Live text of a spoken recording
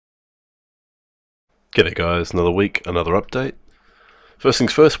G'day guys, another week, another update. First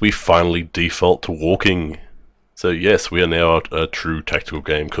things first, we finally default to walking. So yes, we are now a true tactical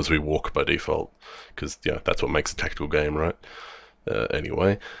game because we walk by default. Because that's what makes a tactical game, right?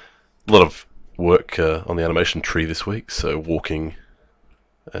 Anyway, a lot of work on the animation tree this week, so walking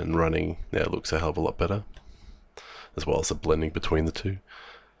and running now looks a hell of a lot better. As well as the blending between the two.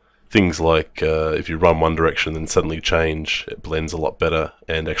 Things like if you run one direction and suddenly change, it blends a lot better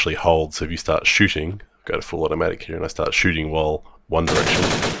and actually holds. So if you start shooting, go to full automatic here, and I start shooting while one direction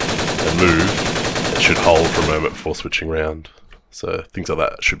and move, it should hold for a moment before switching around. So things like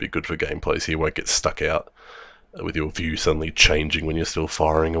that should be good for gameplay, so you won't get stuck out with your view suddenly changing when you're still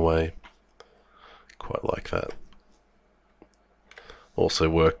firing away. Quite like that. Also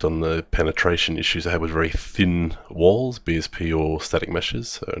worked on the penetration issues I had with very thin walls, BSP or static meshes,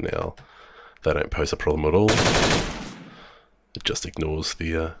 so now they don't pose a problem at all. It just ignores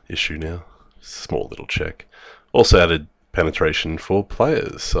the issue now. Small little check. Also added penetration for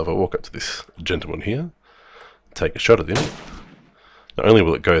players, so if I walk up to this gentleman here, take a shot at him, not only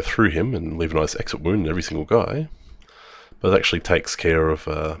will it go through him and leave a nice exit wound in every single guy, but it actually takes care of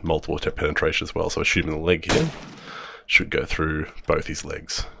multiple penetration as well. So I shoot him in the leg here, should go through both his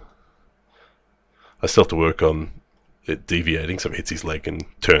legs. I still have to work on it deviating so it hits his leg and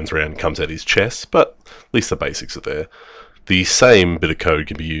turns around and comes out his chest, but at least the basics are there. The same bit of code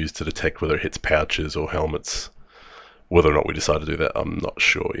can be used to detect whether it hits pouches or helmets. Whether or not we decide to do that, I'm not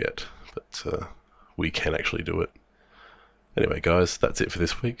sure yet, but we can actually do it. Anyway guys, that's it for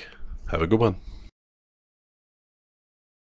this week. Have a good one.